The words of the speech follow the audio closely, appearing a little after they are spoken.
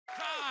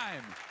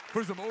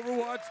for some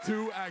Overwatch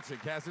 2 action.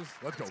 Cassis,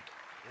 let's go.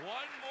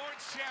 One more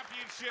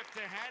championship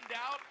to hand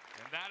out,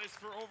 and that is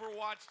for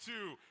Overwatch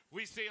 2.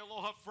 We say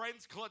aloha,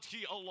 friends. Clutch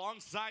Key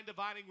alongside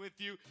Dividing with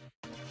you.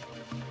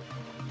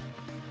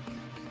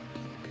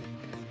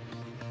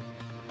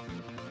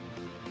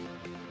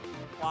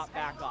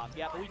 Back off.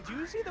 Yeah, but we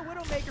do see the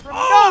Widowmaker from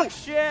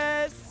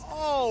Noxious.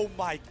 Oh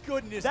my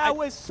goodness. That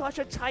was such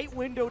a tight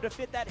window to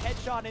fit that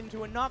headshot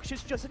into, and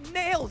Noxious just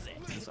nails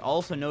it.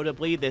 Also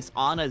notably, this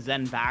Ana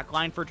Zen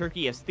backline for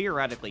Turkey is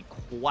theoretically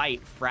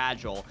quite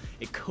fragile.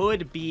 It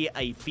could be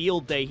a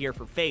field day here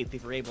for Faith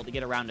if we're able to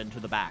get around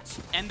into the back.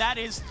 And that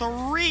is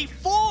 3-4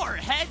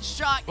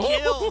 headshot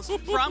kills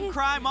from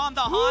Crime on the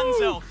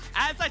Hanzo.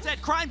 As I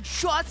said, Crime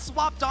just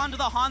swapped onto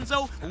the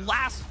Hanzo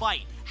last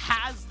fight.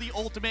 Has the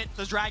ultimate,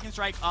 the Dragon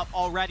Strike up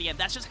already, and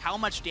that's just how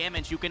much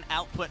damage you can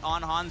output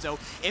on Hanzo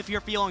if you're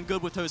feeling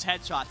good with those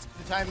headshots.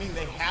 The timing,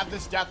 they have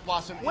this Death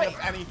Blossom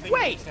if anything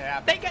needs to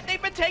happen.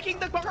 They've been taking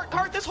the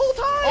cart this whole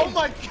time! Oh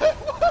my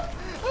god!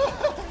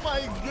 Oh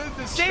my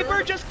goodness!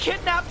 Saber just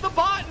kidnapped the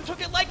bot and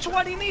took it like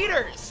 20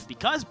 meters!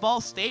 Because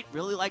Ball State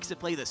really likes to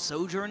play the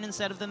Sojourn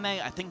instead of the Mei,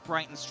 I think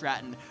Brighton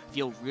Stratton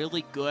feel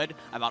really good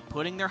about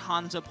putting their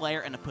Hanzo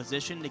player in a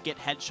position to get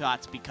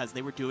headshots because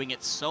they were doing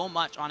it so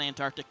much on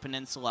Antarctic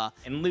Peninsula.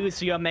 And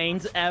Lucia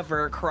mains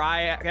everywhere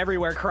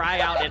cry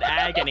out in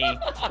agony.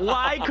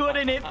 Why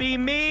couldn't it be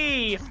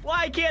me?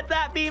 Why can't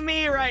that be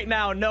me right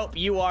now? Nope,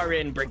 you are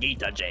in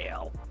Brigitte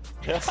jail.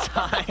 This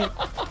time.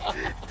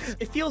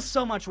 It feels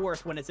so much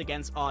worse when it's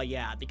against Aw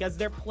Yeah, because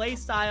their play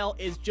style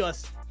is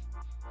just...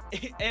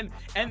 And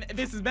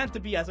this is meant to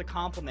be as a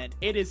compliment.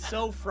 It is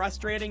so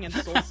frustrating and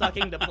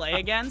soul-sucking to play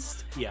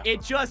against. Yeah.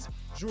 It just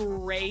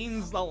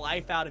drains the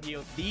life out of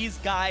you. These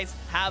guys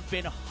have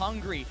been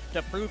hungry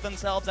to prove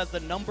themselves as the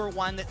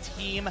 #1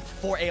 team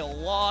for a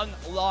long,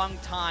 long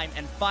time.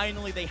 And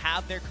finally, they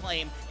have their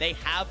claim. They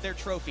have their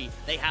trophy.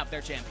 They have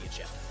their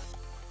championship.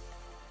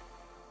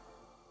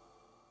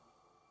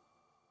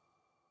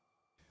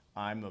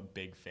 I'm a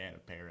big fan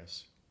of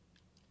Paris.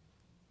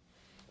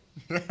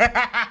 Hey,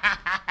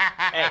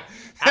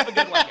 have a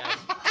good one, guys.